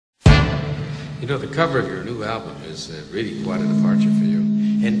You know, the cover of your new album is really quite a departure for you.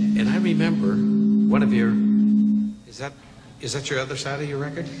 And I remember one of your... Is that your other side of your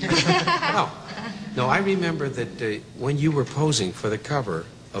record? No, I remember that when you were posing for the cover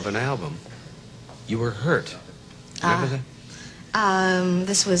of an album, you were hurt. Remember that?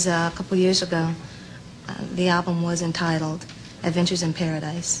 This was a couple years ago. The album was entitled Adventures in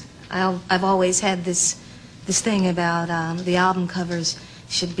Paradise. I've always had this thing about the album covers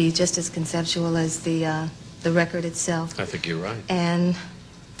should be just as conceptual as the record itself. I think you're right. And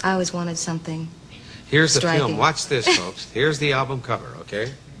I always wanted something Here's the striking. film. Watch this, folks. Here's the album cover,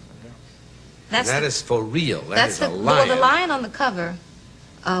 okay? That is for real. That's a lion. Well, the lion on the cover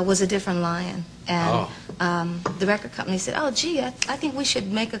was a different lion. And the record company said, oh, gee, I think we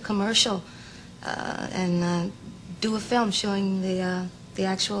should make a commercial and do a film showing the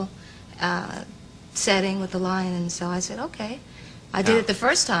actual setting with the lion. And so I said, okay. I did it the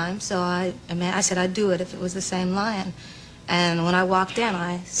first time, so I said I'd do it if it was the same lion. And when I walked in,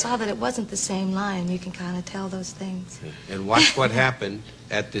 I saw that it wasn't the same lion. You can kind of tell those things. And watch what happened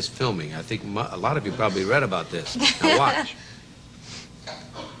at this filming. I think a lot of you probably read about this. Now watch.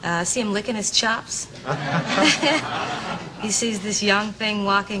 See him licking his chops. He sees this young thing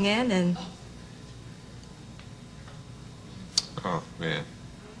walking in, and... Oh, man.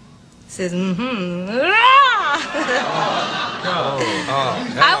 Says, mm-hmm.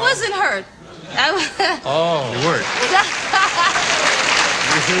 I wasn't hurt. Oh, you weren't.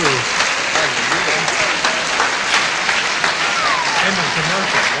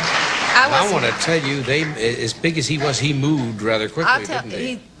 I want to tell you, as big as he was, he moved rather quickly, didn't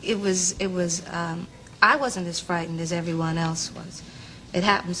he? I wasn't as frightened as everyone else was. It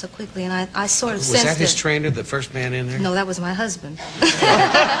happened so quickly, and I sort of sensed it. Was that his it. trainer, the first man in there? No, that was my husband.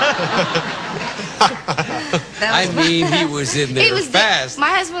 I mean, he was in there fast.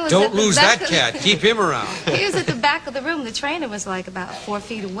 My husband was Don't lose that cat. Keep him around. He was at the back of the room. The trainer was like about 4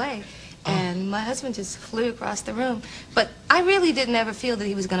 feet away. And my husband just flew across the room. But I really didn't ever feel that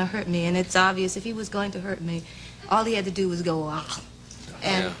he was going to hurt me. And it's obvious if he was going to hurt me, all he had to do was go, ah.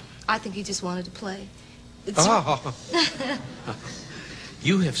 And I think he just wanted to play.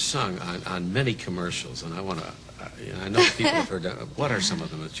 You have sung on many commercials, and I want to... I know people have heard that. What are some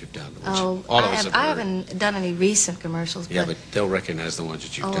of them that you've done? All of us have heard. I haven't done any recent commercials. Yeah, but they'll recognize the ones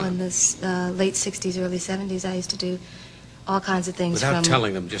that you've done. In the late 60s, early 70s, I used to do all kinds of things. Without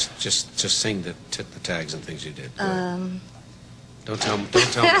telling them, just sing the tags and things you did. Don't tell them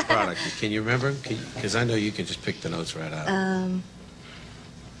the product. Can you remember them? Because I know you can just pick the notes right out.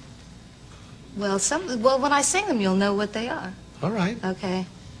 Well, when I sing them, you'll know what they are. All right. Okay.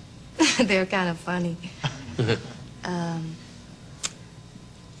 They're kind of funny.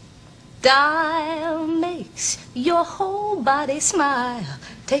 Dial makes your whole body smile.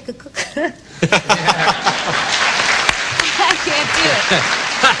 Take a cook. I can't do it.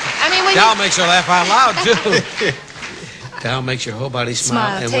 I mean, when Dial makes her laugh out loud too. Dial makes your whole body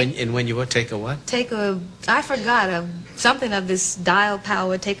smile. And when you take a what? I forgot something of this dial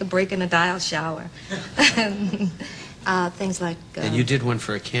power. Take a break in a dial shower. Things like... and you did one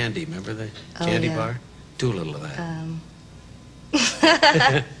for a candy, remember the candy bar? Do a little of that.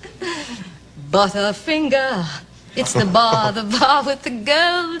 Butterfinger, it's the bar with the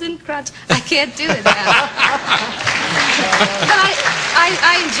golden crunch. I can't do it now. But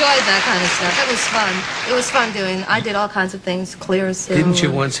I enjoyed that kind of stuff. It was fun. It was fun doing. I did all kinds of things, clear as silver. Didn't you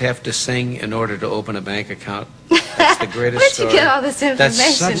once have to sing in order to open a bank account? That's the greatest story. Where'd you get all this information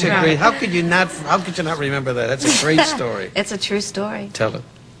That's such a from? great... How could you not remember that? That's a great story. It's a true story. Tell it.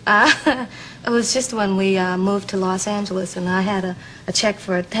 It was just when we moved to Los Angeles, and I had a check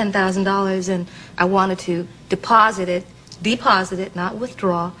for $10,000, and I wanted to deposit it, not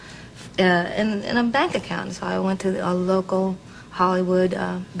withdraw, in a bank account. So I went to a local Hollywood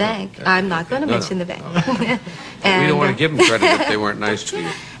bank. I'm not going to mention the bank. And, we don't want to give them credit if they weren't nice to you.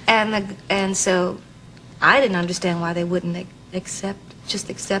 And so I didn't understand why they wouldn't accept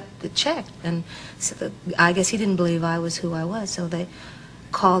the check. And so I guess he didn't believe I was who I was, so they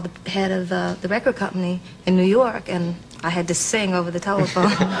called the head of the record company in New York, and I had to sing over the telephone.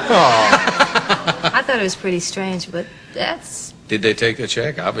 I thought it was pretty strange, but that's... Did they take the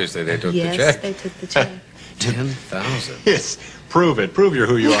check? Obviously they took the check. Yes, they took the check. 10,000. Yes, prove it. Prove you're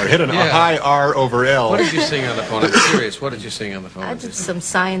who you are. Hit a high R over L. What did you sing on the phone? I'm serious. What did you sing on the phone? I did some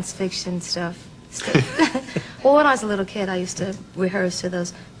science fiction stuff. Well, when I was a little kid, I used to rehearse to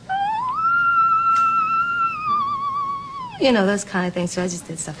those... You know, those kind of things, so I just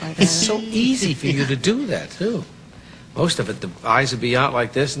did stuff like that. It's so easy for you to do that, too. Most of it, the eyes would be out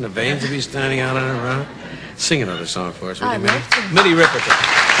like this, and the veins would be standing out and around. Sing another song for us, would you, Minnie? I'd love to. Minnie Riperton.